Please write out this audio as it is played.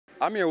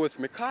I'm here with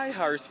Micaiah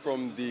Harris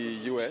from the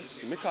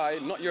US. Micaiah,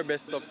 not your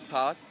best of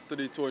starts to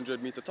the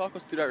 200 meter. Talk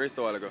us through that race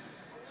a while ago.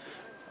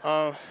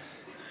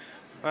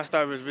 My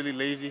start was really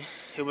lazy.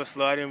 It was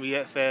slow. I didn't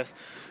react fast.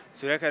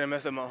 So that kind of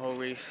messed up my whole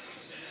race.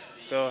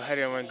 So I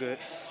didn't run good.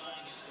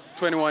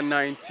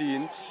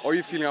 21:19. How are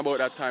you feeling about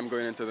that time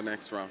going into the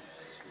next round?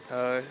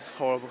 It's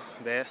horrible,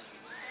 bad.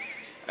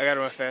 I got to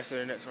run faster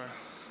the next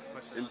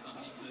round.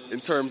 In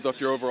terms of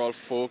your overall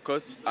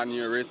focus and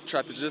your race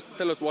strategy, just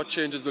tell us what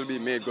changes will be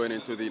made going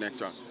into the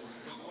next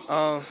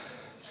round.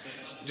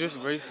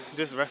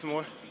 Just rest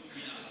more.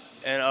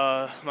 And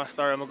my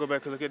start, I'm going to go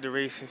back and look at the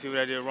race and see what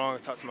I did wrong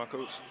and talk to my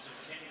coach.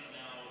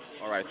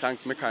 All right,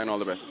 thanks, Micaiah, and all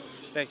the best.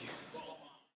 Thank you.